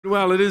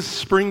Well, it is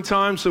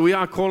springtime, so we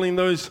are calling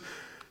those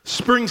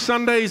spring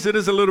Sundays. It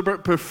is a little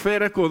bit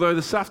prophetic, although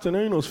this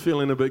afternoon I was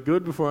feeling a bit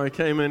good before I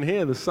came in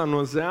here. The sun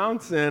was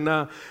out,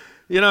 and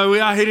we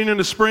are heading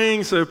into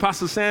spring, so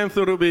Pastor Sam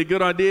thought it would be a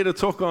good idea to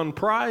talk on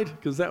pride,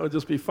 because that would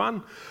just be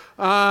fun.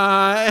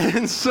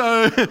 And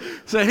so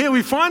here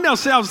we find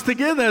ourselves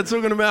together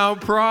talking about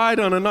pride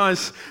on a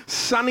nice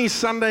sunny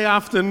Sunday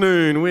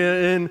afternoon.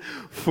 We're in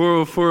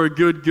for a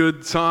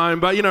good time.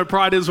 But,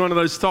 pride is one of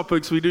those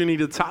topics we do need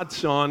to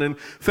touch on. In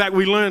fact,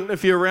 we learned,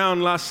 if you're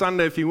around last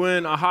Sunday, if you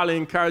weren't, I highly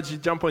encourage you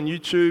to jump on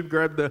YouTube,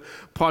 grab the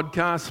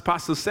podcast,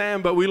 Pastor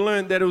Sam. But we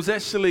learned that it was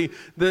actually,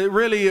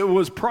 it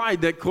was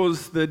pride that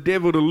caused the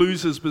devil to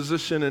lose his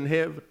position in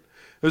heaven.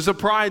 It was the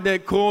pride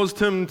that caused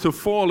him to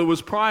fall. It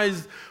was pride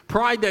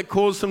that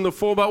caused him to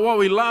fall. But what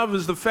we love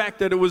is the fact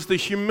that it was the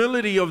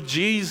humility of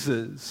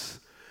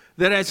Jesus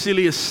that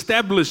actually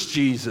established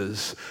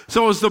Jesus.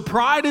 So it was the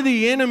pride of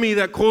the enemy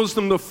that caused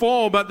him to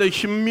fall, but the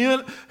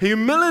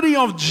humility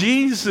of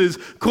Jesus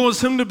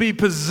caused him to be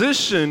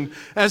positioned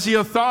as the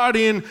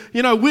authority. And,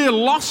 we're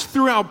lost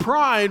through our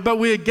pride, but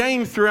we're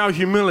gained through our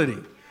humility.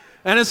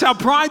 And it's our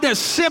pride that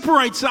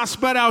separates us,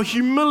 but our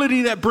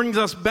humility that brings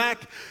us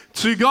back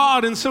to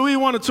God. And so we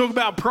want to talk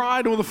about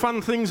pride, all the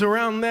fun things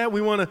around that.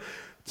 We want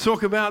to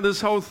talk about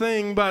this whole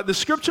thing. But the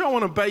scripture I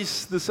want to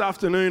base this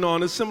afternoon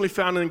on is simply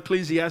found in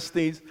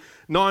Ecclesiastes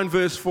 9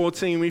 verse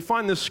 14. We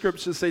find this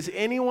scripture says,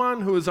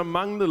 anyone who is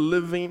among the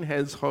living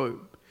has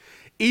hope.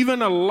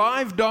 Even a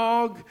live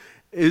dog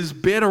is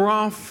better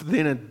off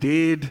than a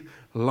dead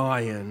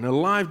lion. A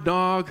live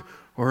dog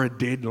or a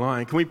dead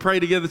lion. Can we pray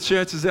together,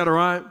 church? Is that all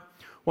right?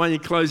 Why don't you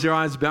close your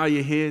eyes, bow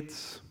your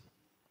heads.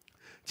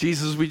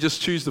 Jesus, we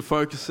just choose to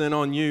focus in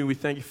on you. We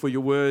thank you for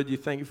your word. We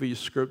thank you for your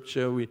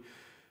scripture. We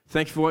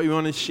thank you for what you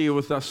want to share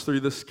with us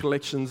through this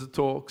collections of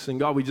talks. And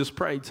God, we just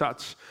pray,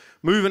 touch,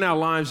 move in our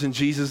lives in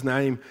Jesus'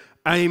 name.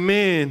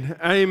 Amen.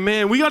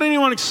 Amen. We got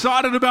anyone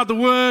excited about the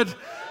word?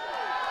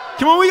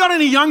 Come on, we got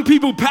any young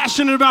people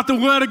passionate about the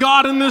word of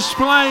God in this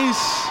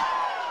place?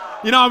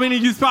 I've been a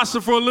youth pastor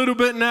for a little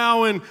bit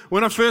now, and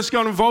when I first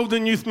got involved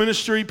in youth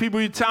ministry, people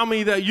would tell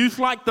me that youth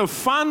like the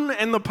fun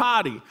and the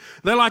party.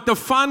 They like the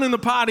fun and the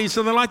party,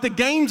 so they like the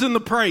games and the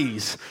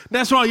praise.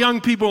 That's what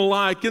young people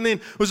like. And then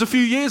it was a few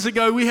years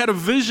ago, we had a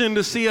vision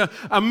to see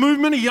a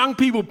movement of young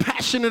people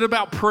passionate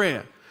about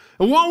prayer.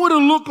 And what would it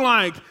look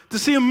like to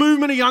see a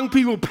movement of young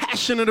people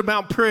passionate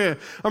about prayer?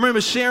 I remember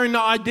sharing the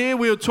idea.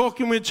 We were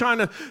talking, we were trying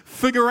to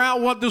figure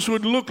out what this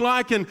would look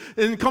like. And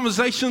in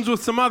conversations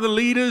with some other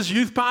leaders,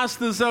 youth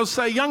pastors, they'll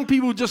say, young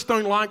people just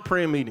don't like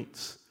prayer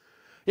meetings.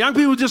 Young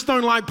people just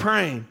don't like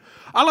praying.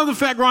 I love the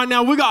fact right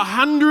now we got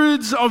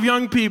hundreds of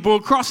young people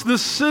across the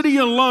city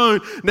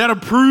alone that are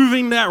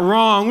proving that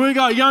wrong. We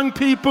got young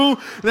people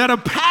that are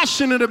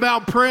passionate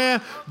about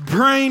prayer,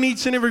 praying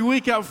each and every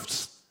week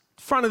out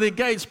front of their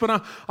gates,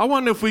 but I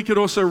wonder if we could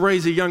also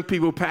raise a young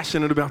people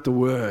passionate about the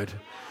word.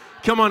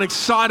 Come on,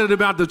 excited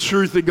about the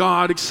truth of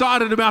God,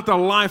 excited about the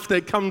life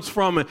that comes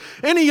from it.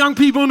 Any young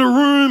people in the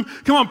room,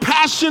 come on,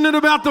 passionate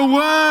about the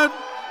word?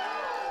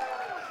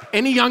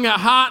 Any young at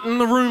heart in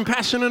the room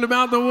passionate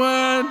about the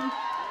word?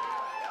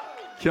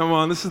 Come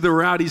on, this is the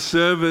rowdy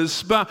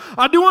service. But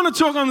I do want to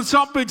talk on the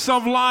topics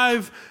of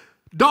live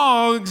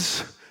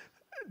dogs,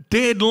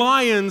 dead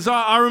lions.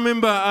 I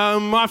remember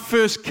my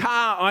first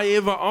car I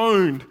ever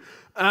owned.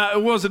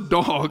 It was a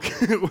dog.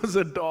 It was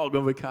a dog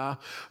of a car.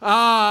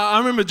 I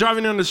remember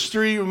driving down the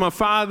street with my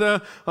father.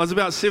 I was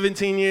about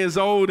 17 years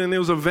old, and there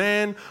was a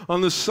van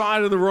on the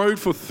side of the road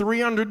for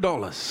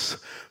 $300.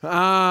 And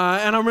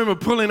I remember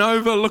pulling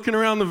over, looking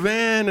around the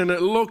van, and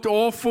it looked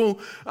awful.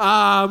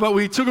 But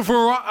we took it for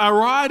a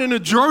ride, and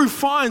it drove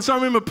fine. So I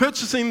remember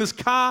purchasing this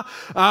car.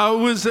 It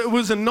was a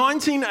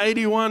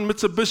 1981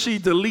 Mitsubishi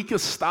Delica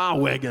Star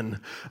Wagon.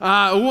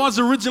 It was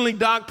originally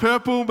dark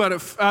purple,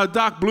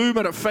 dark blue,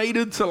 but it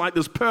faded to like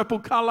this purple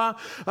color.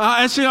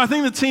 Actually, I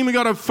think the team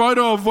got a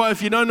photo of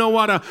if you don't know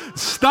what a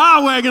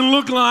Star Wagon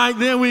looked like,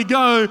 there we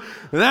go.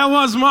 That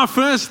was my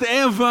first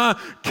ever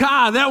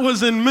car. That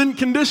was in mint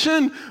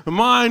condition.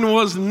 Mine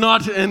was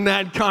not in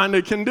that kind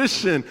of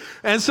condition.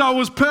 And so it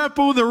was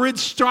purple. The red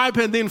stripe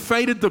had then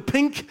faded to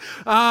pink.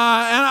 And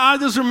I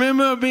just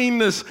remember being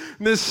this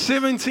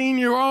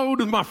 17-year-old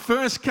with my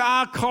first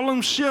car,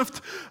 column shift.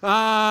 It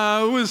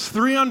was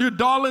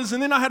 $300.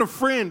 And then I had a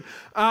friend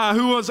I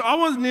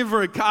was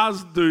never a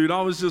cars dude.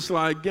 I was just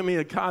like, give me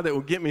a car that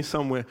will get me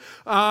somewhere.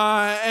 But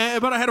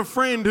I had a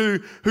friend who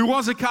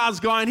was a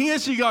cars guy, and he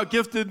actually got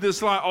gifted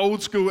this like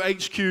old school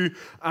HQ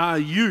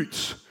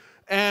ute.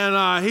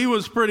 And he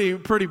was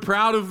pretty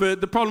proud of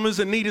it. The problem is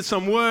it needed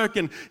some work,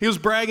 and he was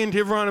bragging to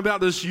everyone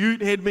about this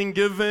ute had been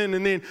given.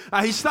 And then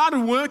he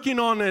started working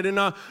on it. And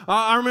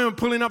I remember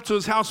pulling up to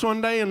his house one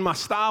day in my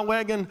Star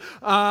Wagon,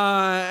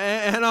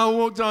 and I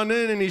walked on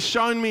in, and he's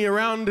showing me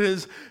around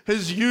his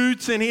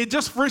ute, and he had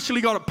just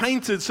freshly got it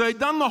painted. So he'd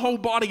done the whole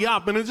body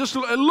up, and it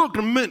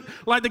looked mint.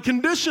 Like the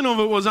condition of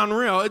it was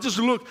unreal. It just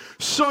looked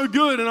so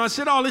good. And I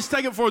said, let's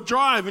take it for a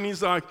drive. And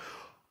he's like,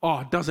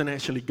 it doesn't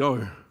actually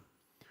go.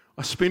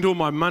 I spent all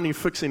my money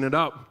fixing it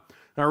up.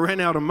 I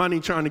ran out of money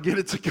trying to get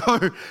it to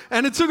go.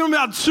 And it took them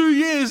about 2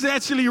 years to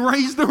actually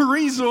raise the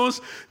resource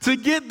to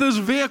get this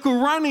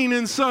vehicle running.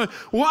 And so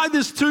while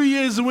this 2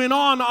 years went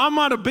on, I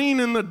might have been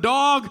in the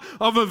dog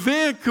of a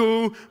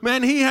vehicle.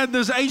 Man, he had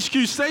this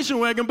HQ station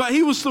wagon, but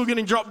he was still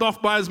getting dropped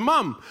off by his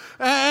mum.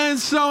 And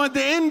so at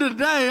the end of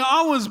the day,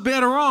 I was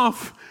better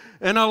off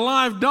in a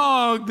live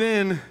dog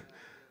than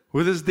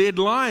with his dead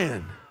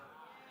lion.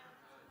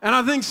 And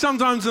I think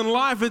sometimes in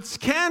life it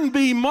can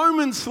be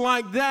moments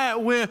like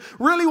that where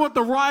really what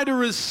the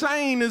writer is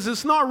saying is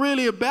it's not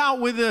really about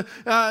whether,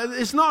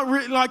 it's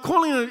not like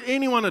calling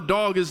anyone a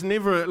dog is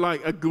never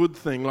like a good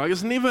thing. Like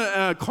it's never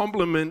a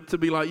compliment to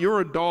be like,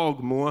 you're a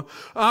dog more.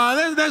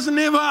 That's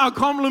never a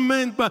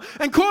compliment.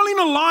 And calling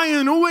a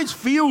lion always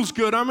feels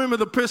good. I remember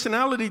the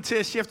personality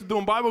test you have to do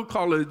in Bible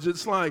college.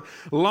 It's like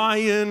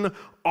lion,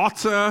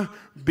 otter,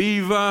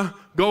 beaver,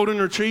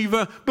 golden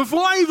retriever. Before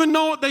I even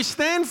know what they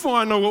stand for,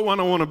 I know what one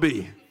I want to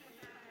be.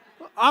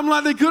 I'm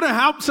like, they could have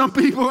helped some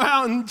people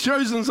out and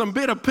chosen some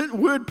better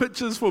word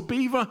pictures for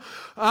beaver.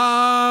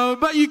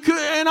 But you could,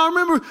 and I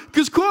remember,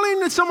 because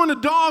calling someone a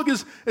dog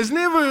is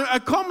never a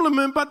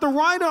compliment, but the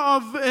writer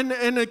of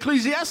in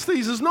Ecclesiastes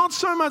is not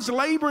so much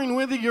laboring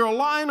whether you're a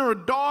lion or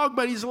a dog,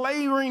 but he's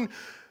laboring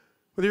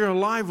whether you're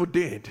alive or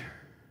dead.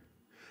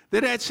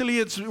 That actually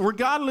it's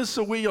regardless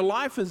of where your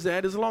life is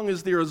at, as long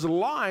as there is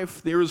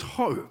life, there is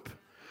hope.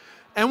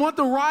 And what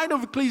the writer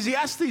of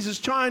Ecclesiastes is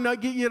trying to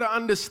get you to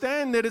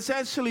understand that it's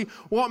actually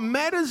what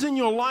matters in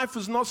your life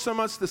is not so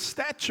much the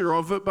stature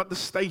of it, but the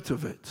state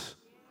of it.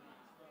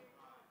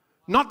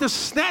 Not the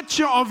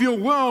stature of your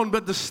world,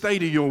 but the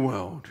state of your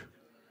world.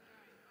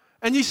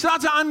 And you start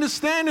to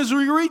understand as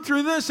we read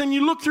through this and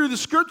you look through the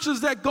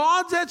scriptures that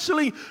God's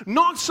actually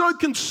not so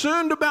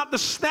concerned about the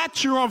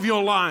stature of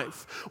your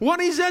life. What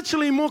he's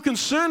actually more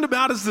concerned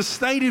about is the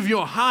state of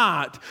your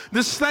heart,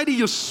 the state of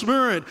your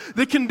spirit,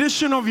 the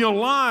condition of your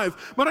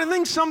life. But I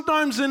think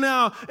sometimes in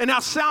our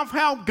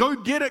self-help,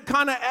 go-get-it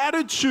kind of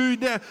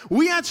attitude that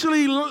we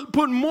actually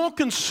put more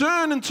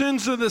concern in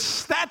terms of the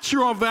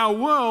stature of our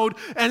world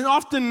and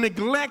often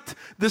neglect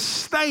the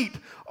state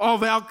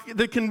of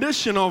the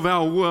condition of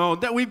our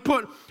world, that we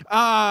put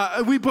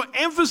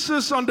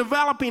emphasis on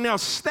developing our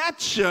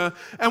stature,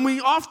 and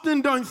we often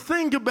don't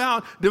think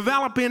about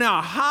developing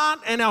our heart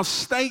and our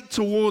state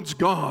towards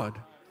God.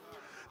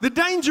 The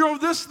danger of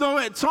this, though,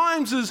 at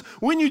times is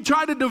when you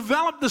try to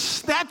develop the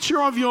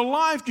stature of your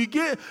life, you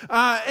get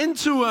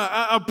into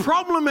a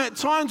problem at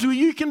times where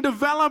you can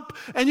develop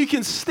and you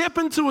can step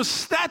into a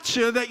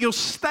stature that your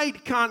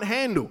state can't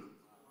handle.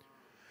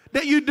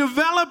 That you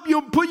develop,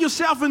 you put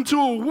yourself into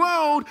a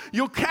world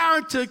your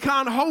character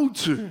can't hold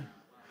to.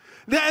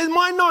 That it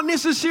might not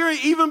necessarily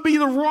even be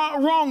the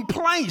wrong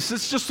place,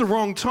 it's just the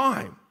wrong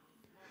time.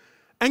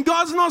 And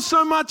God's not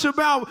so much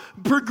about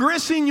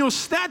progressing your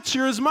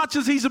stature as much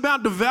as he's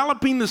about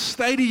developing the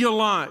state of your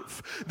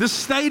life, the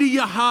state of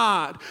your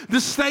heart,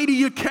 the state of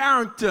your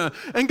character.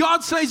 And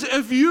God says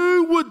if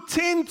you would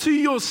tend to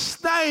your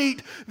state,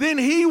 then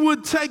he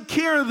would take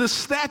care of the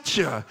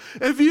stature.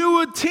 If you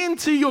would tend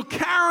to your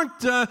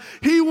character,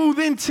 he will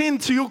then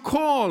tend to your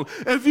call.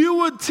 If you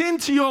would tend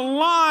to your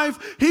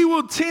life, he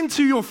will tend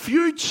to your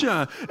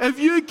future. If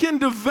you can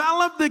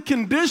develop the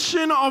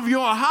condition of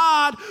your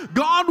heart,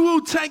 God will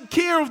take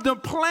care of the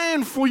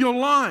plan for your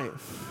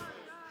life.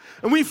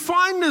 And we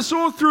find this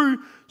all through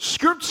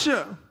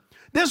Scripture.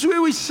 That's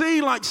where we see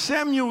like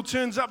Samuel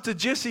turns up to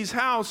Jesse's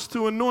house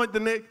to anoint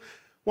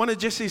one of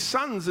Jesse's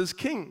sons as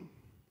king.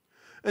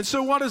 And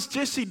so what does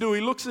Jesse do?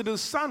 He looks at his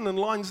son and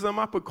lines them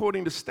up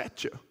according to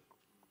stature.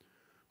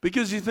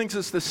 Because he thinks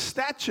it's the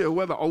stature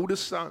where the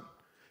oldest son,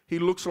 he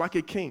looks like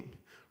a king,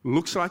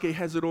 looks like he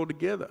has it all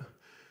together.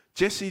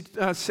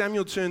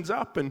 Samuel turns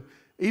up, and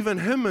even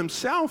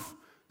himself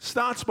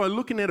starts by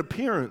looking at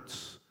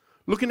appearance,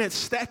 looking at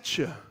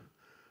stature,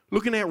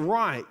 looking at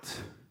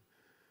right.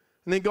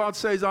 And then God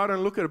says, I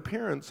don't look at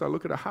appearance, I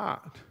look at a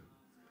heart.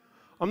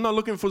 I'm not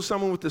looking for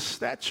someone with the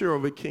stature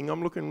of a king,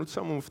 I'm looking for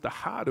someone with the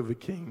heart of a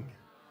king.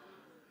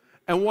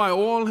 And while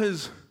all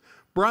his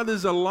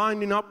brothers are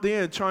lining up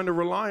there trying to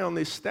rely on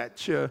their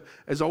stature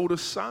as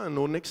oldest son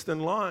or next in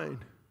line,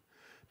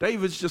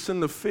 David's just in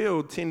the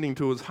field tending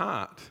to his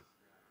heart.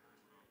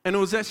 And it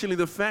was actually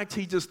the fact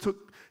he just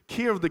took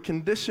care of the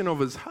condition of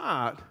his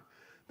heart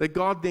that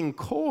God then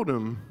called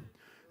him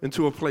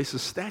into a place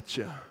of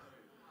stature.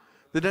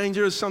 The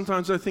danger is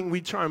sometimes I think we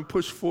try and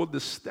push forward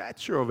the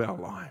stature of our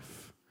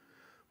life.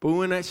 But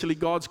when actually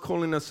God's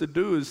calling us to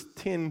do is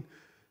tend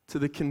to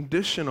the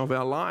condition of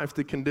our life,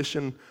 the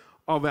condition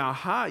of our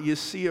heart. You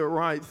see it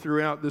right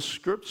throughout the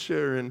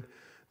scripture. And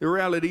the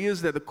reality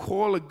is that the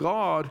call of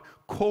God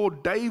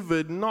called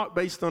David not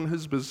based on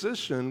his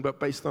position, but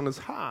based on his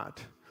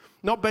heart.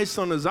 Not based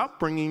on his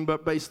upbringing,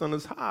 but based on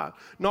his heart.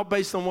 Not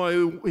based on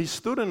where he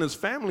stood in his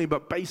family,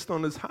 but based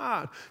on his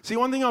heart. See,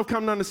 one thing I've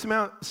come to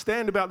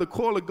understand about the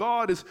call of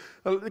God is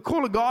the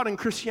call of God in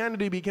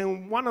Christianity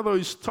became one of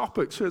those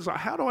topics where it's like,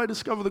 how do I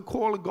discover the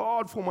call of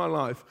God for my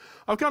life?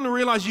 I've come to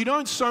realize you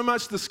don't so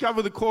much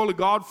discover the call of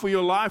God for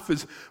your life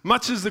as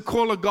much as the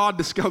call of God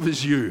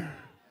discovers you.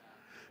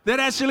 That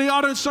actually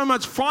I don't so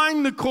much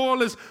find the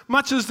call as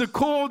much as the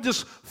call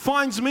just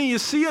finds me. You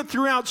see it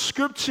throughout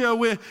Scripture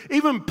where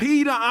even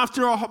Peter,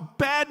 after a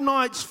bad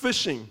night's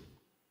fishing,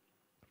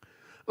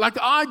 like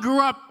I grew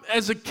up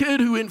as a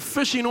kid who went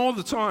fishing all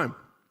the time.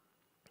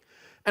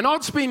 And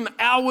I'd spend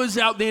hours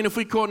out there, and if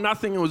we caught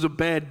nothing, it was a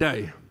bad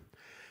day.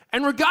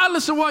 And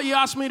regardless of what you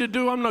ask me to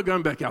do, I'm not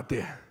going back out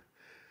there.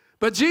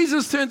 But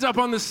Jesus turns up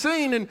on the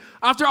scene, and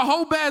after a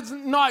whole bad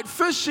night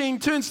fishing,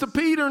 turns to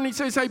Peter and he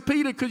says, hey,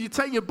 Peter, could you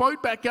take your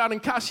boat back out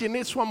and cast your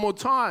nets one more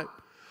time?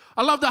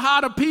 I love the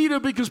heart of Peter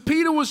because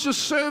Peter was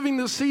just serving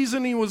the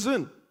season he was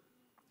in.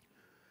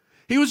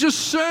 He was just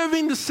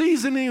serving the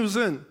season he was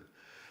in.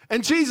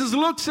 And Jesus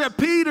looks at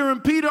Peter,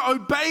 and Peter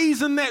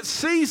obeys in that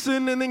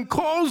season and then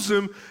calls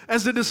him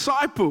as a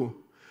disciple.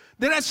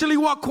 That actually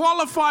what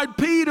qualified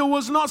Peter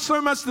was not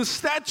so much the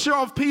stature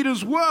of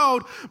Peter's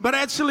world, but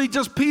actually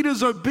just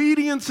Peter's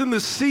obedience in the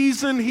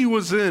season he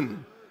was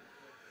in.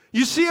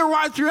 You see it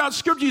right throughout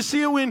Scripture. You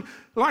see it when,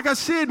 like I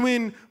said,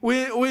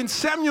 when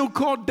Samuel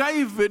called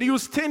David, he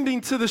was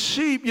tending to the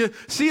sheep. You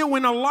see it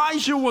when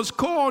Elijah was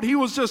called,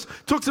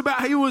 talks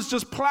about he was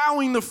just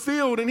plowing the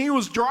field and he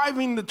was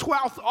driving the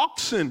 12th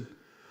oxen.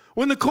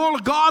 When the call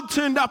of God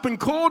turned up and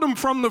called him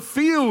from the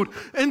field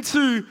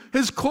into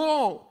his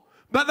call.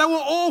 But they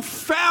were all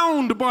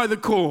found by the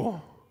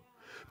call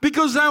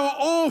because they were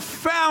all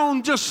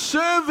found just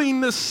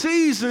serving the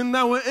season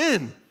they were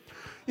in.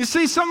 You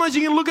see, sometimes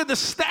you can look at the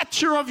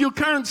stature of your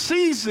current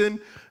season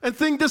and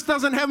think this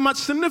doesn't have much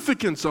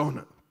significance on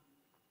it.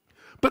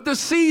 But the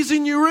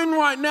season you're in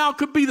right now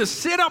could be the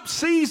setup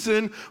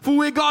season for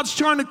where God's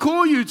trying to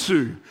call you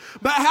to.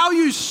 But how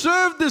you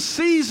serve the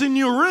season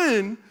you're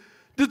in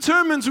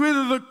determines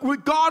whether the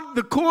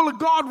call of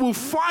God will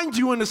find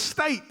you in a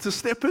state to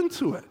step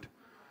into it.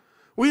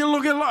 We can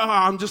look at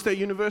I'm just at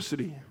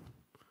university.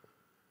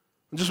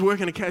 I'm just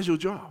working a casual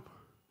job.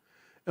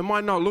 It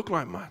might not look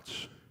like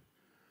much.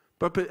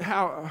 But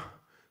how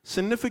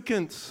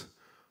significance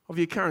of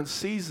your current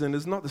season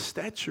is not the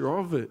stature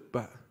of it,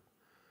 but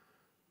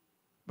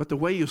the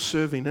way you're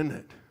serving in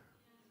it.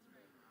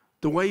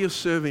 The way you're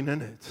serving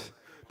in it.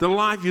 The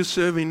life you're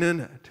serving in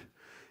it.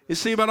 You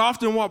see, but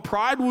often what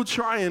pride will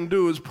try and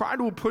do is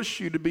pride will push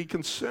you to be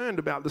concerned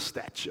about the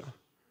stature.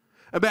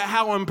 About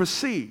how I'm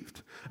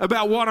perceived,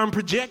 about what I'm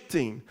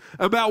projecting,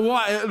 about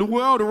what the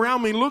world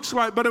around me looks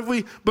like. But if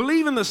we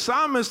believe in the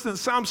psalmist in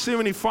Psalm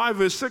 75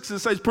 verse 6, it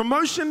says,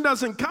 promotion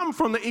doesn't come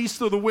from the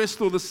east or the west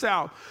or the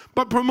south,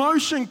 but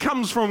promotion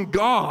comes from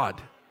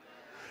God.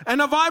 And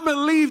if I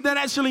believe that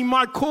actually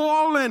my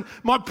call and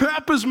my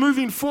purpose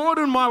moving forward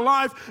in my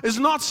life is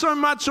not so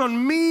much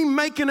on me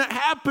making it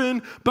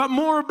happen, but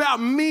more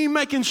about me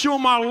making sure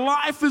my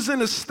life is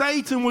in a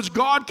state in which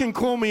God can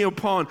call me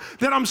upon,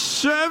 that I'm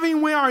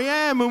serving where I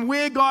am and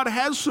where God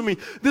has for me.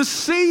 The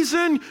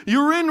season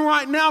you're in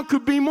right now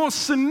could be more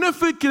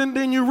significant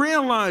than you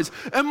realize.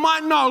 It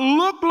might not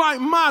look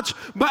like much,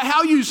 but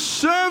how you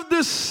serve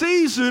this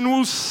season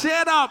will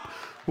set up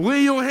where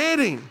you're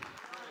heading.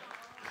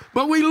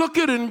 But we look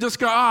at it and just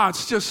go,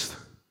 it's just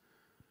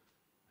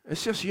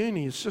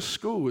uni, it's just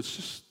school,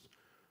 it's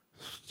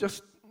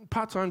just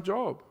part-time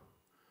job.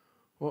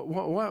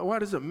 Why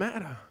does it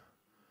matter?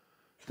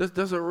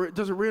 Does it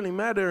really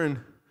matter?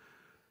 And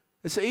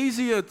it's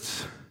easier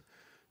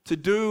to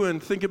do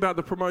and think about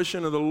the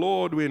promotion of the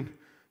Lord when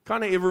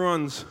kind of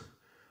everyone's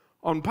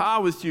on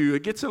par with you.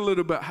 It gets a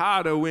little bit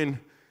harder when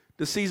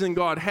the season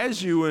God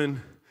has you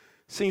in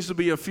seems to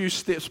be a few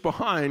steps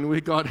behind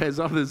where God has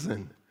others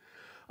in.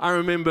 I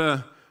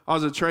remember I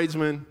was a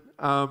tradesman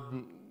out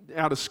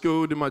of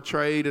school, did my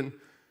trade, and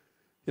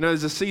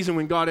there's a season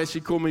when God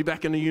actually called me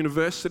back into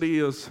university.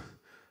 I was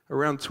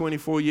around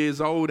 24 years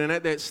old, and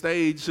at that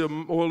stage,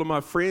 all of my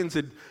friends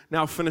had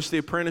now finished their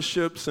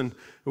apprenticeships and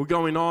were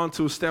going on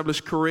to establish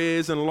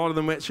careers, and a lot of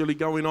them actually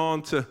going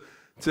on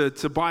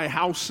to buy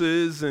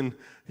houses and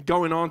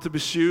going on to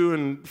pursue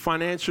and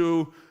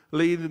financially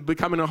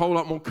becoming a whole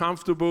lot more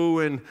comfortable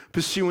and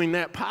pursuing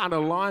that part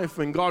of life.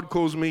 And God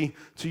calls me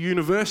to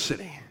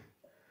university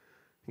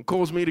and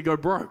calls me to go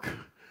broke.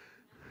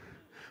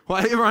 Well,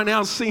 everyone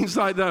else seems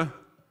like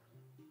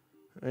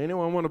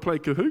anyone want to play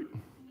Kahoot?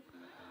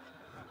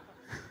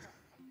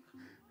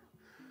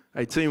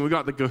 Hey team, we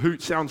got the Kahoot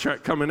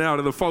soundtrack coming out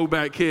of the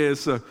foldback here.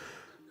 So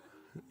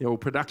the old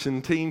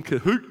production team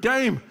Kahoot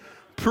game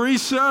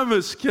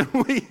pre-service. Can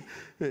we?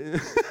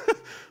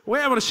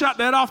 We're able to shut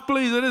that off,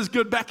 please. It is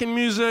good backing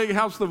music. It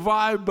helps the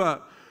vibe,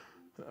 but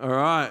all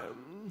right.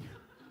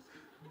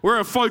 We're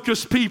a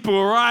focused people,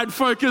 all right?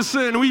 Focus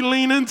in. We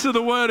lean into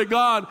the Word of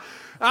God.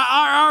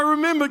 I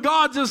remember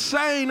God just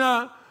saying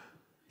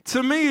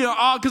to me,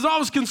 because I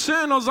was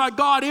concerned, I was like,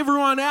 God,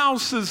 everyone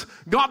else has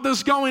got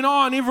this going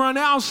on. Everyone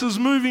else is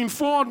moving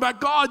forward.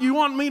 But God, you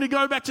want me to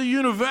go back to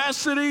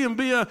university and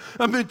be a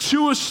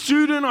mature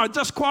student? I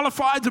just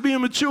qualified to be a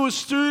mature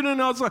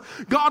student. I was like,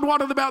 God,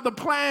 what about the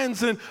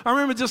plans? And I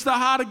remember just the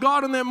heart of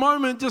God in that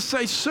moment just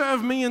say,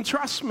 serve me and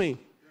trust me.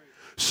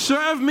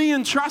 Serve me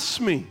and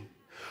trust me.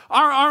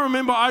 I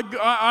remember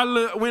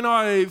when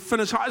I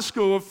finished high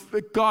school,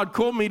 God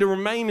called me to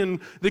remain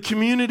in the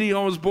community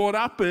I was brought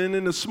up in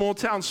a small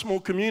town, small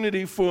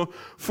community for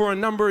a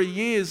number of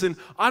years. And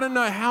I don't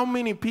know how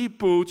many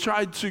people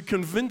tried to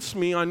convince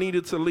me I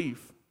needed to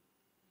leave.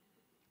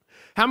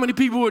 How many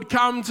people would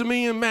come to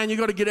me and, man, you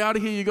got to get out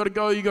of here, you got to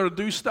go, you got to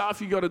do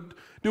stuff, you got to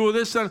do all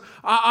this. And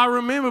I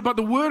remember, but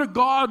the word of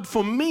God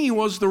for me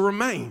was to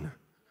remain.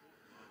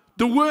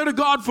 The word of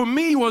God for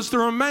me was to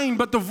remain,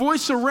 but the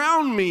voice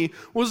around me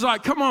was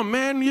like, come on,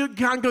 man, you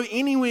can't go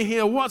anywhere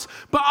here. But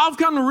I've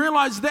come to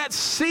realize that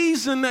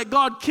season that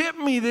God kept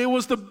me there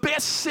was the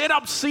best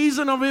setup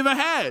season I've ever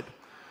had.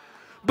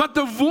 But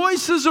the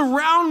voices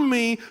around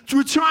me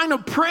were trying to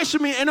pressure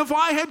me, and if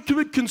I had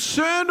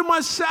concerned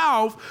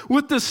myself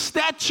with the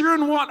stature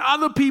and what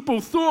other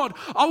people thought,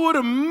 I would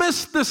have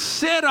missed the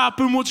setup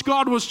in which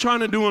God was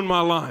trying to do in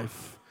my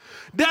life.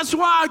 That's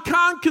why I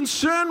can't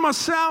concern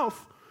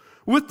myself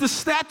with the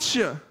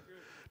stature.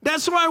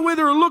 That's why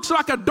whether it looks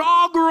like a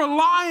dog or a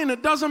lion,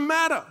 it doesn't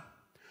matter.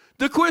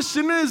 The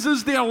question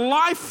is there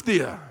life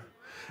there?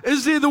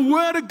 Is there the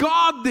word of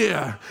God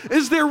there?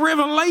 Is there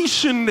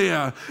revelation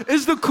there?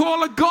 Is the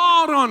call of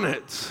God on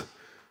it?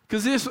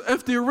 Because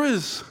if there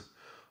is,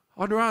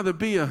 I'd rather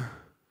be a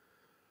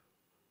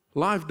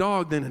live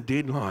dog than a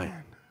dead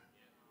lion.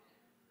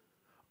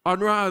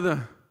 I'd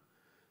rather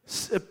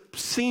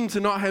seem to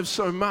not have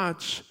so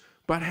much,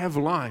 but have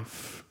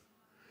life,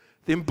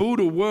 then build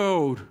a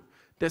world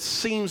that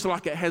seems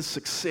like it has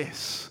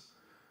success,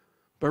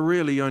 but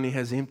really only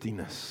has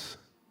emptiness.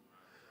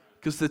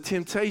 Because the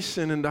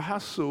temptation and the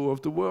hustle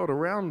of the world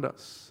around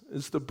us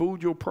is to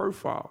build your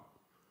profile,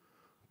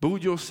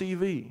 build your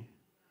CV,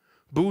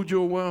 build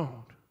your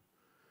world.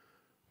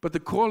 But the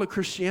call of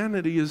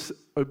Christianity is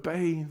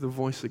obey the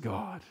voice of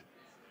God,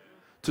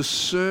 to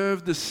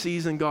serve the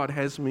season God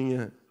has me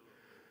in.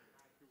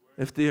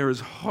 If there is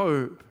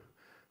hope,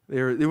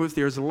 if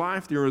there is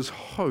life, there is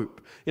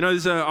hope. You know,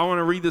 I want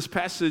to read this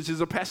passage.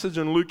 There's a passage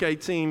in Luke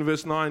 18,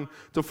 verse 9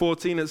 to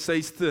 14. It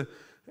says to,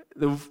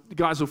 the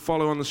guys will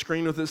follow on the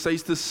screen with it,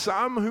 says, to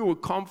some who were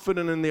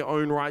confident in their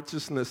own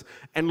righteousness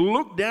and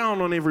looked down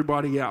on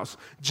everybody else,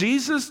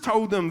 Jesus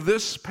told them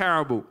this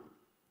parable.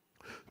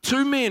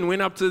 2 men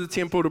went up to the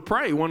temple to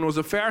pray. One was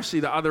a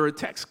Pharisee, the other a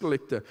tax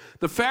collector.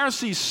 The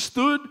Pharisee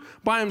stood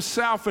by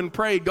himself and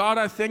prayed, God,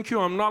 I thank you,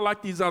 I'm not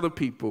like these other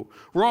people,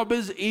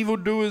 robbers,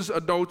 evildoers,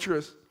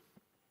 adulterers,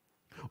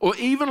 or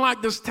even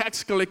like this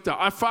tax collector.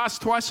 I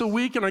fast twice a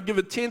week and I give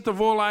a tenth of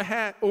all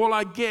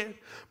I get.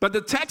 But the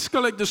tax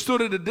collector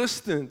stood at a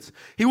distance.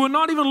 He would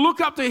not even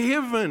look up to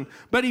heaven,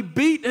 but he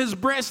beat his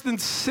breast and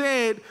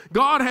said,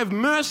 God, have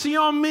mercy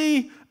on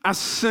me, a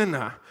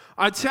sinner.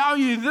 I tell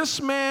you,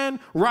 this man,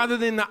 rather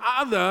than the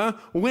other,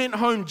 went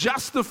home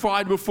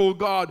justified before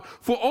God.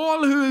 For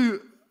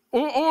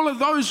all of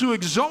those who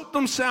exalt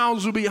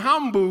themselves will be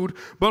humbled,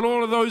 but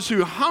all of those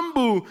who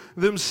humble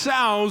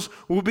themselves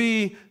will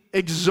be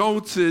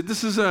exalted.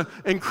 This is an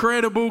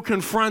incredible,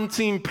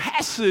 confronting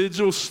passage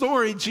or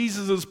story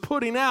Jesus is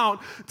putting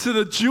out to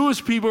the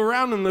Jewish people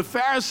around him, the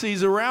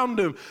Pharisees around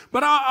him.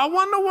 But I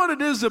wonder what it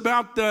is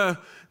about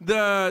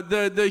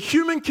the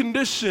human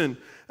condition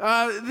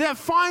that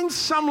finds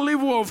some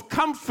level of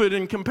comfort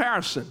in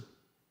comparison.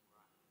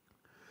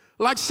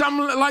 Like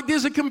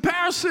there's a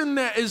comparison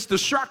that is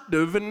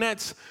destructive, and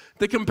that's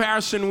the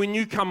comparison when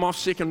you come off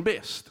second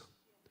best.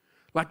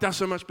 Like, that's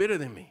so much better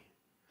than me.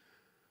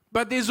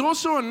 But there's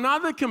also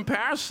another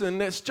comparison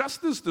that's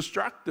just as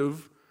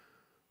destructive,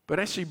 but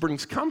actually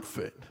brings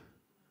comfort.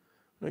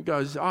 And it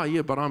goes, oh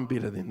yeah, but I'm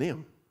better than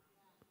them.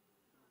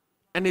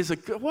 And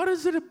what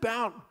is it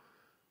about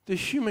the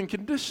human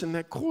condition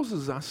that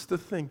causes us to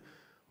think,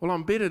 well,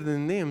 I'm better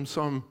than them,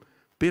 so I'm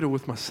better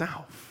with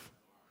myself.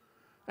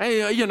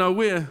 Hey,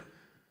 we're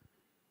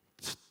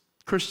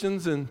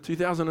Christians in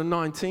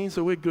 2019,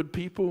 so we're good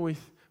people,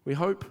 we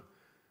hope.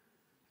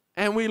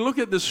 And we look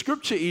at the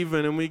scripture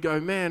even, and we go,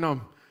 man,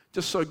 I'm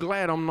just so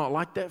glad I'm not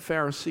like that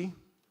Pharisee.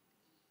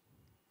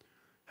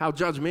 How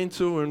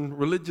judgmental and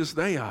religious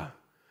they are.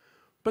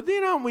 But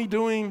then aren't we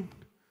doing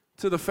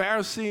to the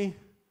Pharisee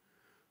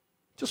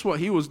just what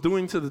he was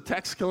doing to the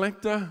tax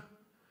collector?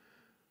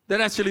 That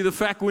actually the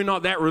fact we're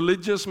not that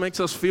religious makes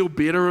us feel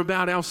better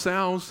about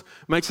ourselves,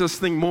 makes us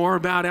think more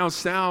about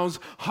ourselves,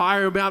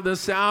 higher about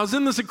ourselves.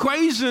 And this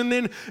equation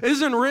then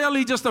isn't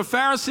really just a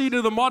Pharisee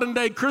to the modern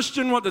day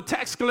Christian what the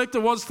tax collector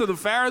was to the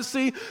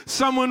Pharisee,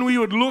 someone we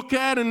would look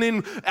at and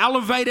then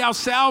elevate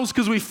ourselves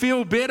because we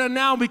feel better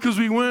now because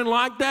we weren't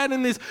like that.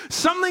 And there's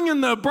something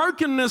in the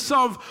brokenness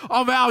of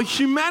our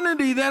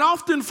humanity that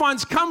often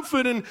finds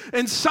comfort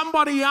in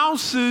somebody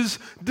else's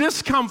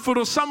discomfort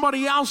or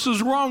somebody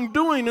else's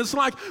wrongdoing. It's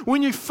like,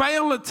 when you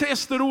fail a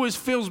test, it always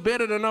feels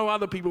better to know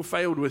other people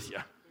failed with you.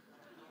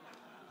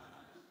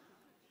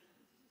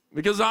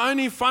 Because the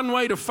only fun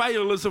way to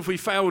fail is if we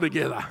fail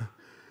together.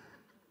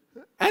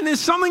 And there's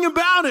something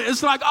about it.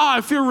 It's like,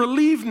 I feel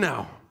relieved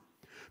now.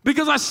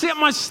 Because I set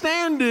my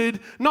standard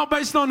not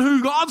based on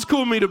who God's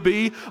called me to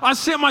be. I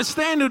set my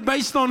standard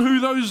based on who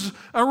those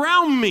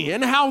around me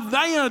and how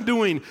they are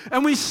doing.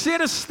 And we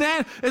set a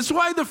standard. It's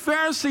why the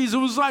Pharisees, it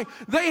was like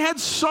they had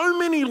so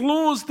many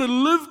laws to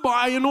live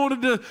by in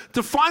order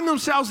to find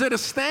themselves at a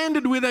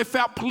standard where they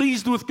felt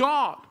pleased with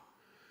God.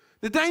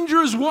 The danger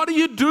is, what do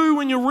you do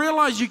when you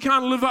realize you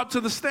can't live up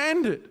to the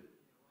standard?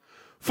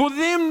 For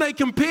them, they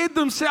compared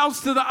themselves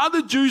to the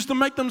other Jews to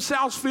make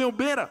themselves feel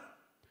better.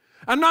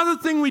 Another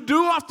thing we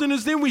do often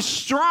is then we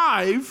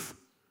strive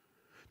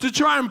to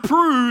try and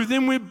prove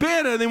then we're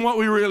better than what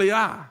we really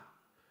are.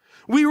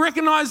 We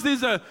recognize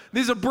there's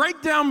a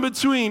breakdown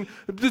between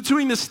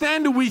the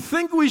standard we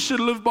think we should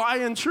live by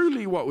and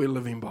truly what we're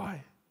living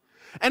by.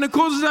 And it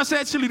causes us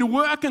actually to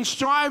work and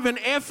strive and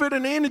effort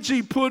and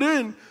energy put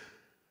in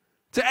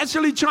to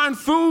actually try and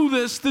fool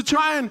this, to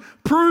try and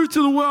prove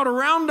to the world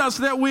around us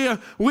that we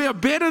are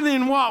better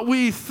than what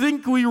we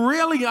think we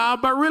really are,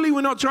 but really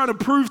we're not trying to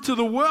prove to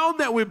the world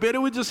that we're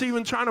better, we're just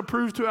even trying to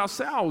prove to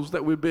ourselves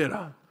that we're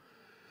better.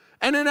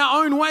 And in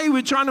our own way,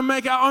 we're trying to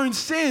make our own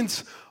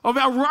sense of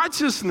our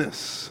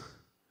righteousness.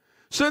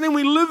 So then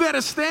we live at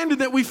a standard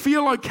that we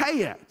feel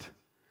okay at,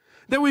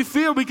 that we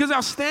feel because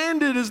our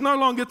standard is no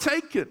longer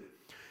taken.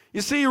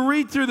 You see, you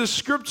read through the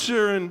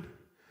scripture and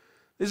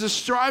there's a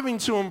striving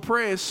to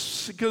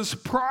impress because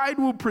pride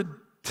will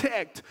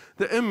protect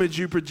the image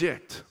you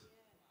project.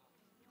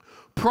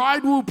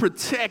 Pride will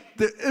protect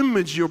the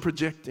image you're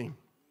projecting.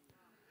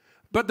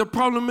 But the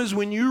problem is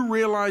when you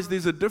realize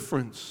there's a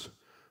difference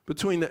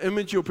between the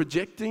image you're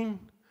projecting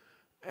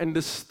and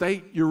the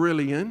state you're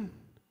really in,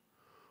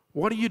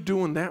 what do you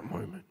do in that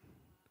moment?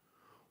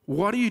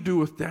 What do you do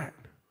with that?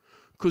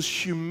 Because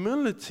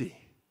humility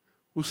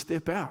will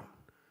step out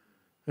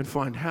and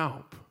find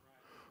help.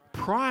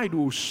 Pride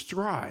will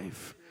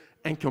strive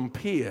and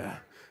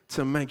compare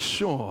to make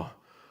sure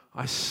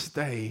I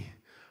stay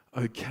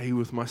okay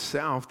with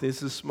myself. There's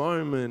this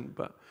moment,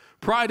 but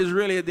pride is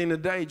really at the end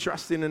of the day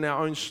trusting in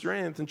our own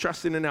strength and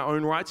trusting in our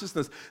own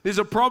righteousness. There's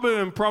a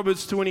proverb in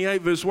Proverbs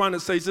 28 verse 1 that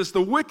says this: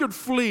 the wicked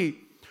flee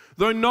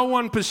though no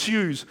one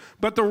pursues,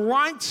 but the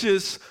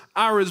righteous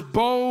are as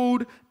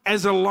bold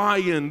as a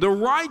lion. The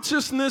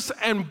righteousness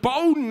and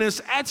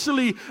boldness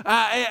actually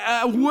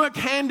work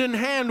hand in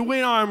hand.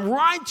 When I am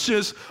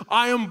righteous,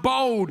 I am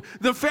bold.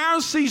 The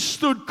Pharisees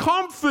stood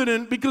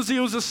confident because he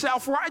was a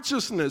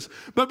self-righteousness.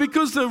 But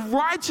because the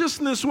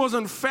righteousness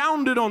wasn't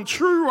founded on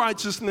true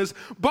righteousness,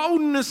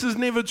 boldness is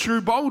never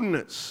true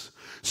boldness.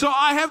 So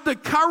I have the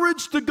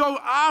courage to go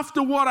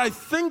after what I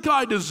think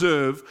I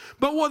deserve.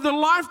 But what the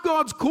life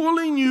God's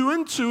calling you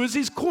into is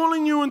he's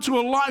calling you into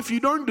a life you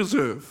don't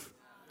deserve.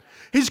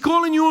 He's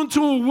calling you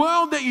into a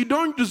world that you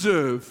don't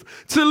deserve,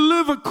 to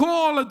live a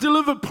call, to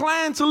live a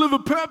plan, to live a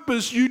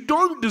purpose you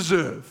don't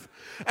deserve.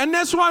 And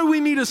that's why we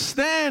need to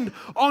stand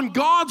on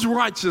God's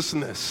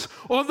righteousness.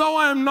 Although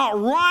I am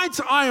not right,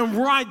 I am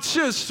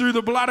righteous through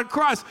the blood of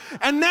Christ.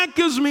 And that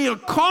gives me a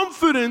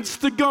confidence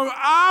to go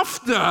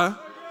after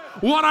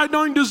what I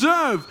don't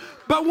deserve.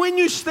 But when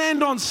you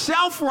stand on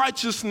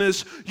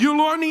self-righteousness,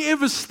 you'll only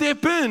ever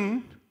step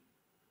in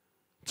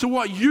to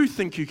what you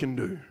think you can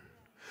do.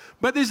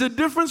 But there's a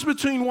difference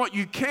between what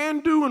you can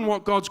do and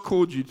what God's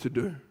called you to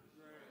do.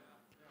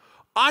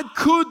 I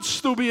could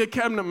still be a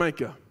cabinet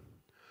maker.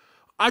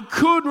 I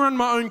could run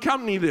my own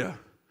company there.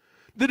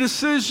 The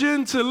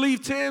decision to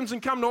leave Thames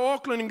and come to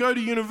Auckland and go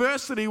to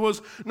university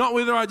was not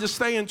whether I just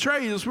stay in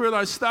trade, it's whether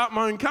I start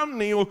my own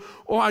company or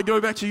I go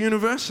back to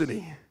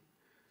university.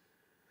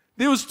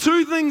 There was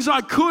two things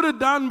I could have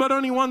done, but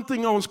only one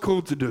thing I was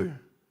called to do.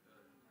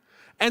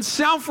 And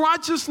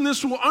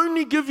self-righteousness will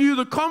only give you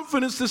the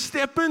confidence to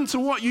step into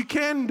what you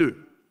can do.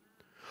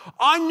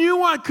 I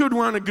knew I could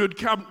run a good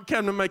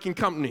cabinet-making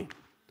company.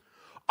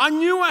 I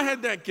knew I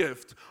had that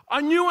gift. I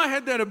knew I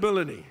had that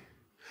ability.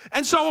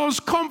 And so I was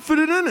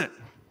confident in it.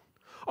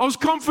 I was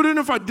confident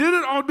if I did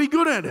it, I would be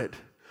good at it.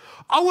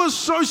 I was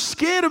so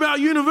scared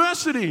about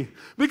university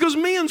because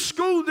me and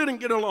school didn't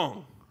get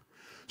along.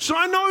 So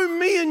I know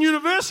me and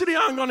university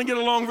aren't going to get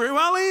along very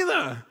well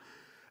either.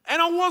 And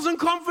I wasn't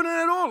confident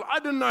at all. I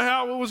didn't know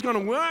how it was going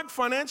to work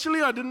financially.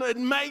 It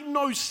made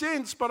no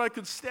sense, but I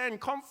could stand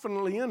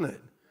confidently in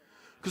it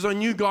because I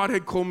knew God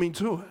had called me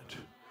to it.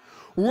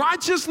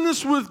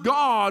 Righteousness with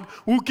God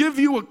will give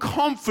you a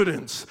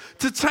confidence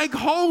to take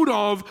hold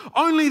of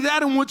only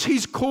that in which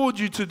he's called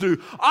you to do.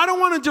 I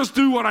don't want to just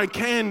do what I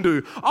can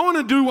do. I want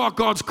to do what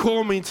God's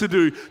called me to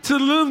do, to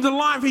live the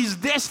life he's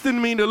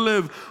destined me to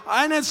live.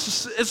 And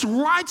it's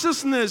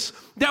righteousness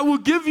that will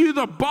give you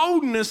the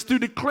boldness to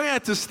declare,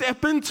 to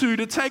step into,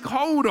 to take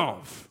hold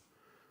of.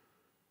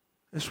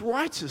 It's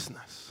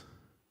righteousness.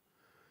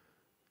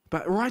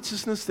 But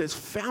righteousness that's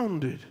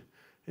founded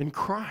in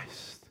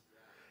Christ.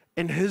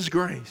 And his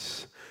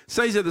grace. It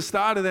says at the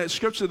start of that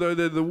scripture, though,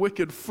 that the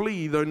wicked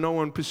flee, though no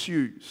one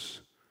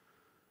pursues.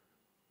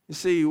 You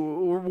see,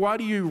 why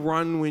do you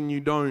run when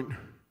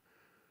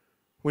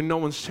no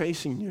one's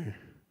chasing you?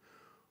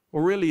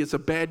 Well, really, it's a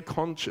bad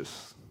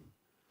conscience.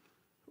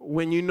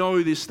 When you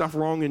know there's stuff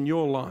wrong in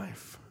your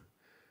life.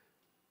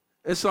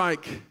 It's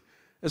like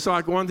It's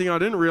like one thing I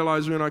didn't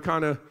realize when I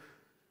kind of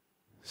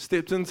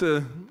stepped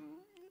into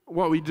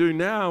what we do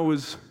now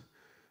was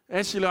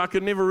actually I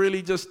could never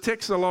really just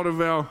text a lot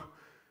of our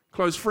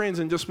close friends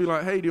and just be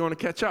like, hey, do you want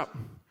to catch up?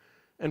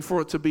 And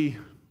for it to be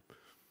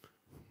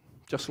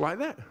just like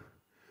that.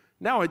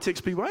 Now I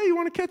text people, hey, you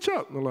want to catch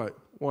up? And they're like,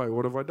 why,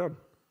 what have I done?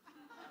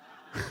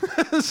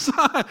 It's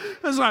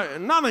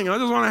like, nothing, I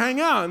just want to hang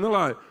out. And they're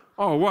like,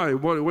 oh, why,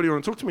 what do you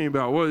want to talk to me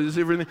about? What is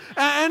everything?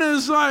 And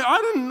it's like,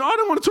 I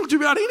don't want to talk to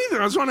you about anything,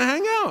 I just want to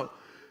hang out.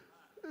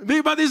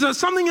 But there's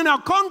something in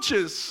our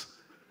conscience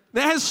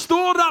that has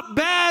stored up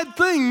bad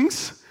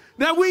things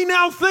that we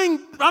now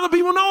think other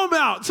people know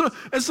about. So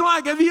it's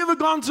like, have you ever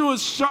gone to a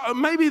shop,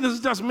 maybe this is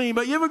just me,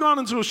 but you ever gone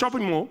into a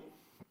shopping mall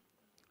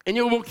and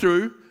you walk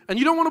through and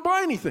you don't want to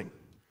buy anything.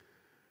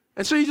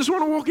 And so you just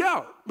want to walk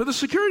out, but the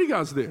security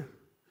guard's there.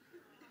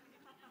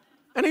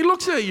 And he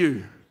looks at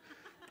you.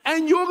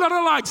 And you're going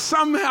to like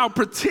somehow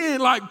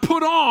pretend, like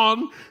put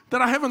on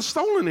that I haven't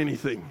stolen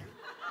anything.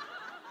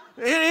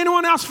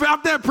 Anyone else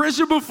felt that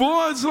pressure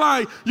before? It's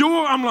like,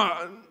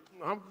 and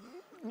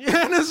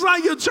it's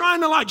like you're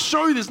trying to like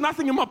show there's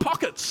nothing in my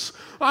pockets.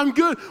 I'm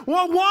good.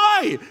 Well,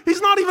 why?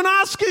 He's not even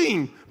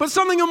asking. But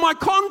something in my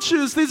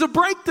conscience, there's a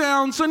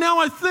breakdown. So now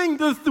I think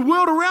that the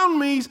world around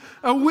me is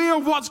aware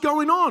of what's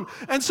going on.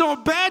 And so a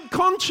bad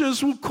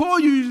conscience will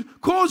cause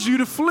you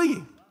to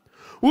flee.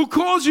 Will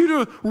cause you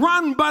to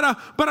run, but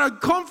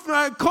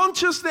a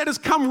conscience that has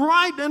come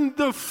right in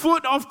the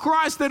foot of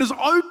Christ, that is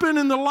open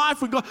in the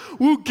life of God,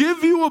 will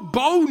give you a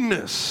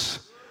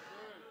boldness.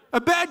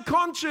 A bad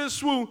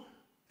conscience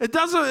it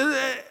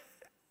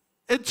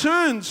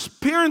turns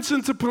parents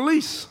into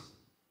police.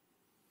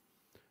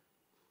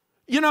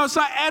 You know, it's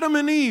like Adam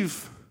and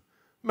Eve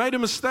made a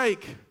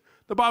mistake.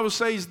 The Bible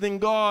says, then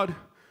God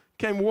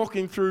came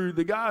walking through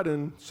the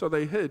garden, so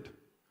they hid.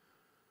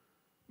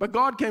 But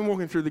God came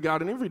walking through the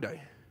garden every day.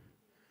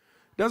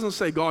 It doesn't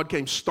say God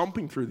came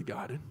stomping through the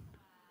garden.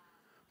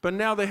 But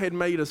now they had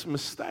made a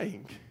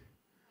mistake.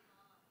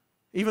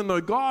 Even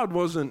though God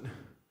wasn't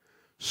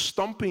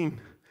stomping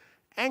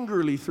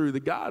angrily through the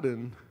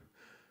garden,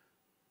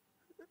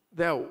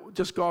 that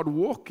just God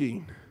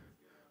walking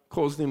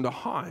caused them to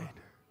hide.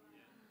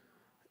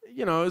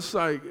 You know, it's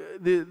like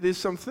there's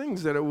some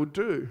things that it will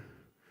do.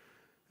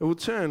 It will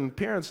turn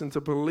parents into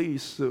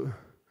police.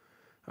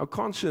 Our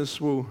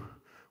conscience will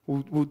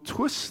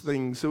twist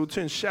things. It will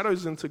turn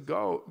shadows into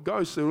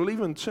ghosts. It will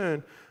even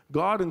turn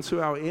God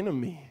into our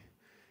enemy,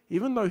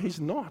 even though he's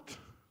not.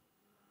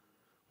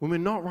 When we're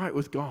not right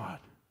with God,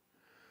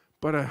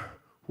 but a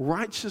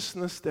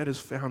righteousness that is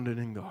founded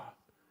in God.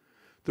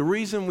 The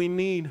reason we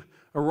need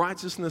a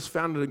righteousness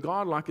founded in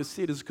God, like I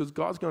said, is because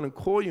God's going to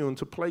call you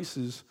into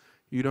places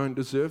you don't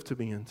deserve to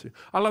be into.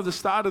 I love the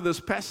start of this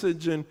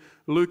passage in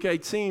Luke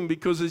 18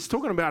 because it's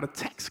talking about a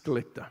tax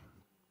collector.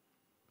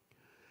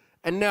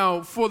 And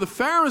now, for the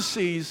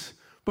Pharisees,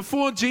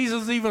 before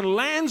Jesus even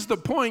lands the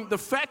point, the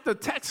fact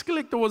that tax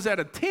collector was at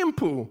a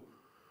temple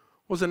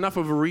was enough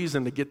of a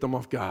reason to get them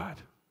off guard.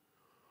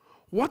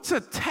 What's a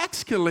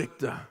tax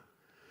collector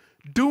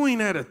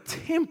doing at a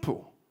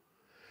temple?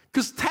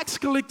 Because tax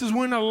collectors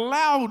weren't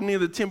allowed near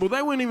the temple.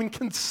 They weren't even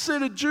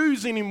considered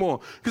Jews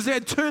anymore because they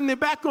had turned their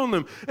back on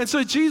them. And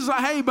so Jesus was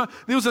like, hey, but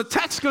there was a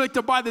tax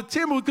collector by the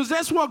temple because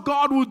that's what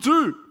God will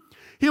do.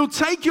 He'll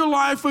take your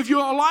life. If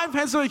your life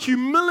has a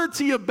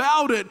humility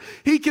about it,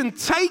 he can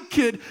take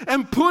it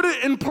and put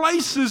it in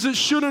places it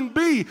shouldn't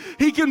be.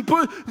 He can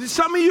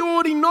some of you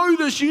already know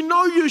this. You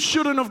know you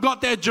shouldn't have got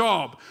that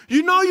job.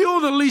 You know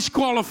you're the least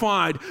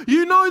qualified.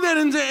 You know that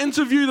in the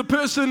interview, the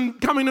person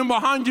coming in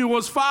behind you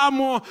was far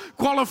more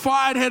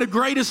qualified, had a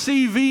greater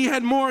CV,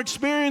 had more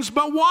experience.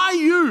 But why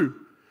you?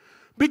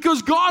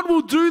 Because God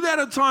will do that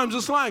at times.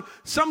 It's like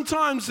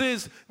sometimes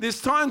there's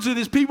times where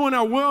there's people in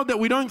our world that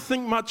we don't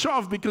think much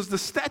of because the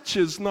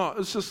stature's not.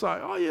 It's just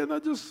like, oh yeah,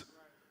 that's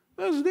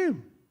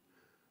them.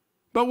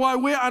 But while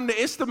we're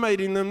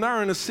underestimating them,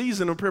 they're in a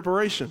season of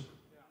preparation.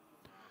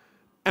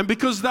 And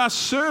because they're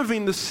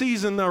serving the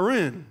season they're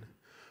in,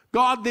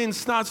 God then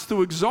starts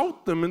to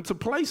exalt them into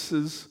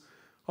places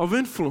of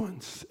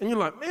influence. And you're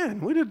like,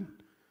 man,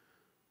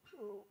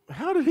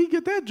 how did he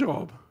get that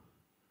job?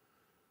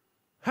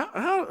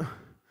 How?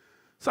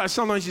 It's like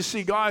sometimes you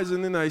see guys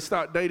and then they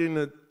start dating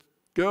a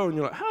girl and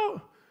you're like,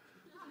 how?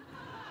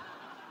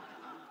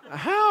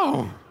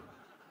 How?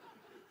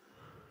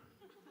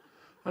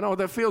 I know what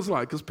that feels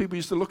like because people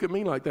used to look at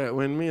me like that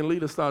when me and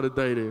Lita started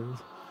dating.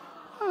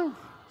 Oh.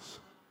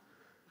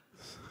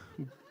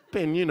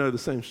 Ben, you know the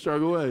same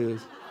struggle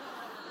as.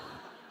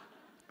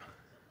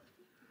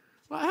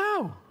 Well,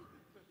 how?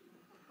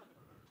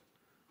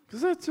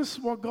 Because that's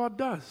just what God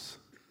does.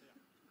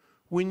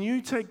 When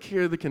you take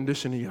care of the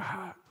condition of your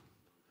heart,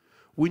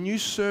 when you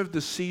serve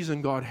the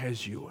season God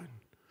has you in,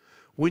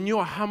 when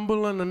you're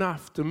humble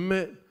enough to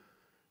admit,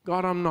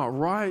 God, I'm not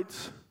right,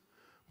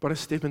 but I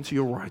step into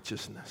your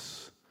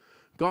righteousness.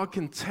 God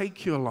can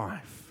take your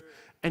life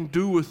and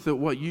do with it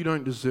what you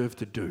don't deserve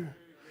to do.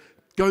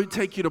 Go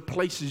take you to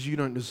places you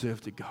don't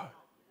deserve to go.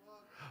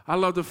 I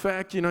love the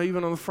fact,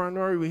 even on the front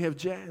row, we have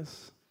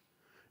Jazz.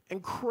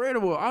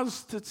 incredible. I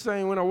was just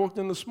saying when I walked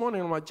in this morning,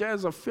 I'm like,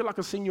 Jazz, I feel like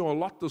I've seen you a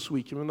lot this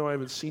week, even though I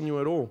haven't seen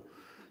you at all.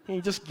 Can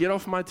you just get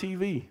off my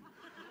TV?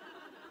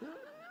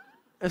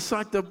 It's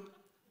like the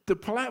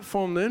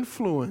platform, the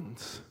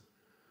influence.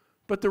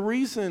 But the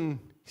reason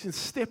you can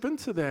step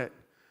into that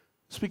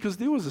is because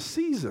there was a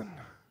season.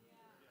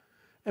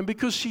 And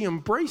because she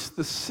embraced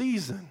the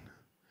season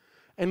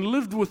and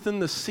lived within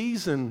the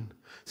season.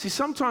 See,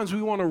 sometimes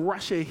we want to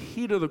rush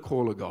ahead of the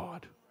call of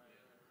God.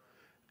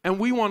 And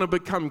we want to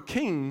become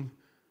king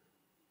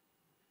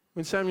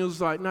when Samuel's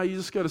like, no, you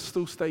just got to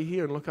still stay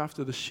here and look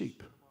after the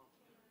sheep.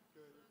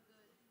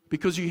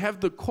 Because you have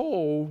the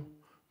call,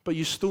 but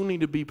you still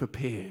need to be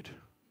prepared.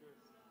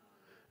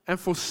 And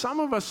for some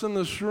of us in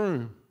this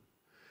room,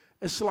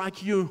 it's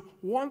like you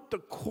want the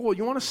call,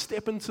 you want to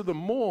step into the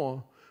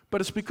more, but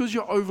it's because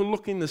you're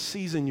overlooking the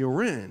season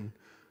you're in.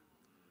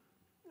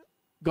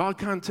 God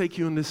can't take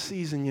you in the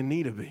season you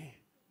need to be.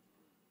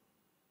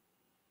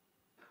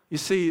 You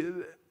see,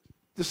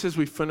 just as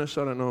we finish,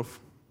 I don't know if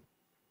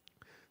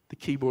the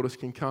keyboardist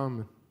can come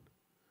and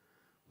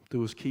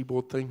do his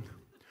keyboard thing.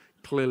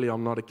 Clearly,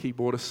 I'm not a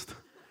keyboardist.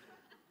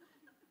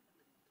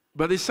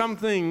 But there's some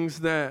things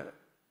that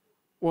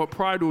what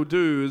pride will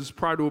do is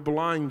pride will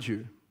blind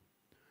you.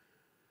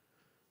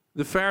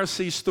 The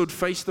Pharisees stood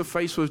face to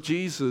face with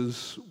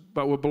Jesus,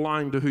 but were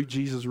blind to who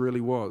Jesus really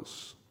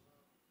was.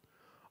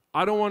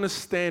 I don't want to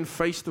stand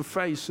face to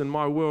face in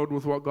my world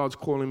with what God's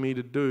calling me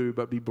to do,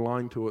 but be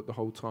blind to it the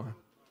whole time.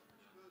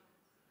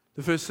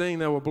 The first thing,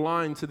 they were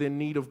blind to their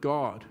need of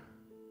God.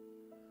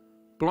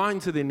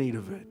 Blind to their need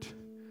of it.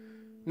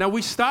 Now,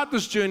 we start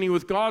this journey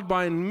with God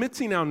by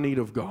admitting our need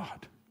of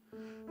God.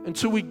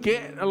 Until we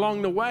get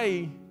along the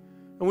way,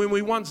 and when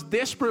we once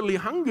desperately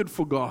hungered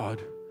for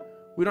God,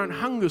 we don't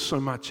hunger so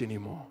much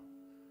anymore.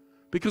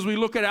 Because we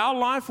look at our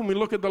life and we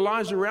look at the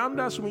lives around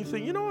us and we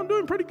think, you know, I'm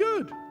doing pretty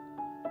good.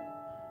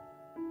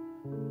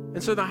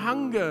 And so the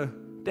hunger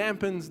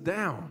dampens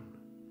down.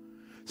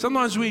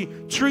 Sometimes we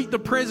treat the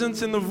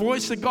presence and the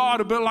voice of God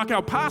a bit like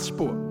our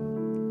passport.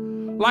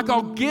 Like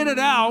I'll get it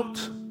out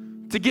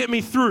to get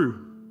me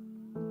through.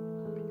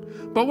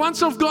 But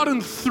once I've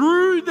gotten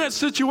through that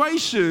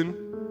situation,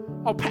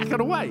 I'll pack it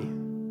away.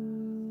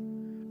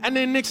 And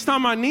then next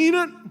time I need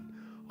it,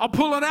 I'll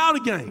pull it out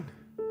again.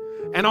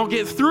 And I'll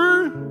get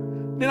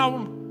through.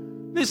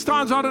 Then there's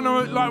times, I don't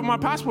know, like my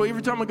passport,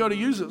 every time I go to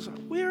use it, it's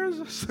like, where is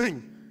this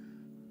thing?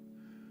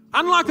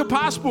 Unlike a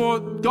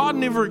passport, God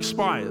never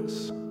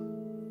expires.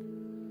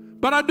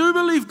 But I do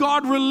believe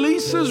God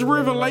releases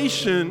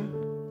revelation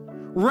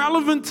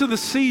relevant to the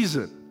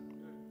season.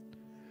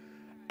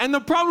 And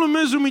the problem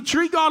is when we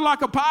treat God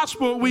like a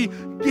passport, we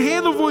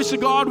hear the voice of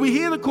God, we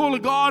hear the call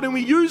of God, and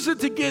we use it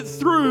to get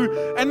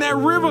through, and that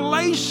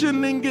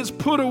revelation then gets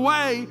put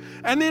away,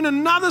 and then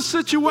another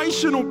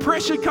situation or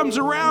pressure comes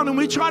around, and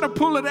we try to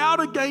pull it out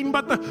again,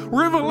 but the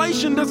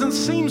revelation doesn't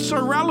seem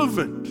so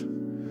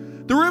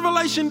relevant. The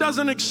revelation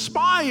doesn't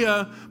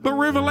expire, but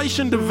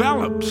revelation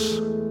develops.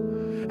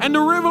 And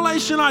the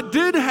revelation I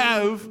did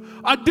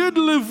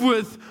live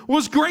with,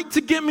 was great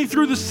to get me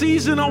through the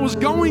season I was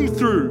going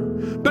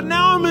through. But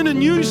now I'm in a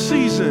new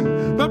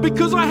season. But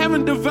because I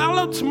haven't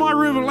developed my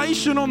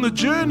revelation on the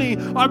journey,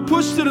 I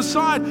pushed it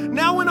aside.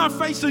 Now when I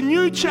face a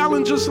new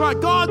challenge, it's like,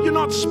 God, you're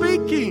not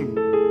speaking.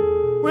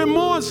 We're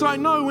more, it's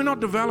like, no, we're not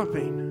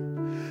developing.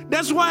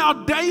 That's why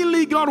I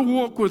daily got to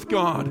walk with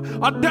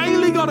God. I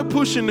daily got to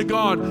push into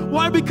God.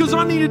 Why? Because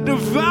I need to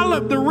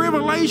develop the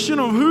revelation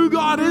of who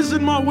God is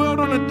in my world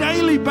on a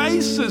daily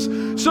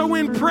basis. So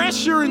when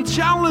pressure and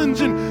challenge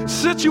and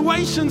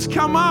situations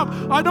come up,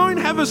 I don't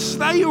have a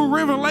stale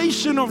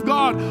revelation of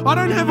God. I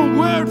don't have a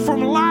word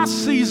from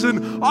last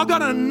season. I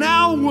got a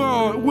now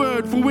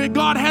word for where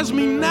God has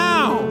me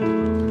now.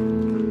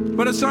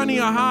 But it's only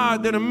a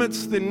heart that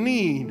amidst the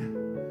need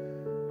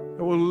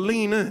that will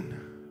lean in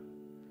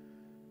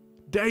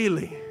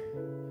daily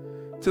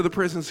to the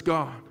presence of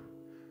God.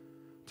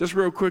 Just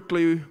real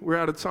quickly, we're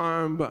out of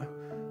time, but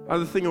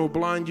other thing it will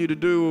blind you to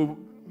do,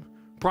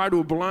 pride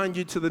will blind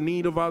you to the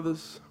need of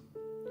others.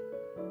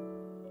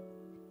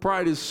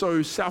 Pride is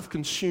so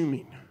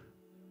self-consuming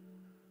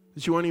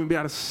that you won't even be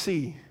able to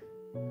see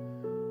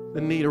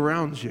the need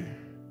around you.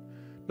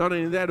 Not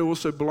only that, it will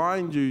also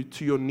blind you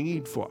to your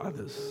need for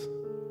others.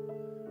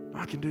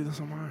 I can do this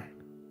on my own.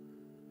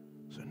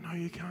 So no,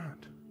 you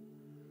can't.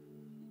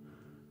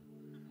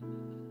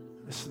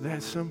 It's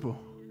that simple.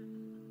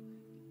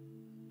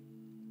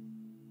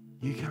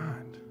 You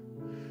can't.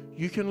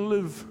 You can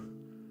live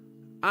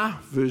a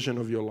version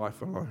of your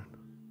life alone.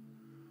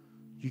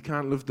 You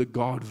can't live the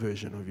God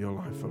version of your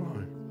life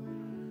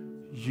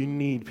alone. You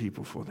need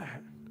people for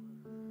that.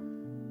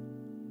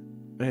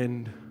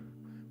 And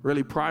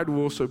really, pride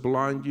will also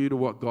blind you to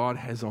what God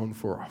has on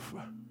for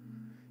offer.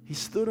 He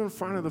stood in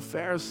front of the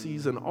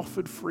Pharisees and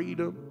offered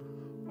freedom,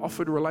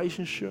 offered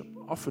relationship,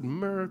 offered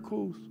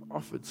miracles,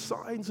 offered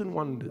signs and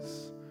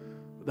wonders.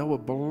 They were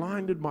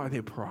blinded by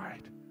their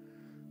pride.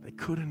 They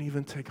couldn't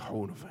even take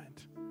hold of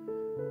it.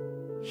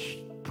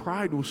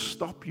 Pride will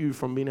stop you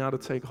from being able to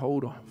take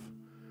hold of,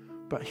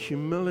 but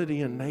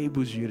humility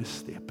enables you to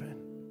step in.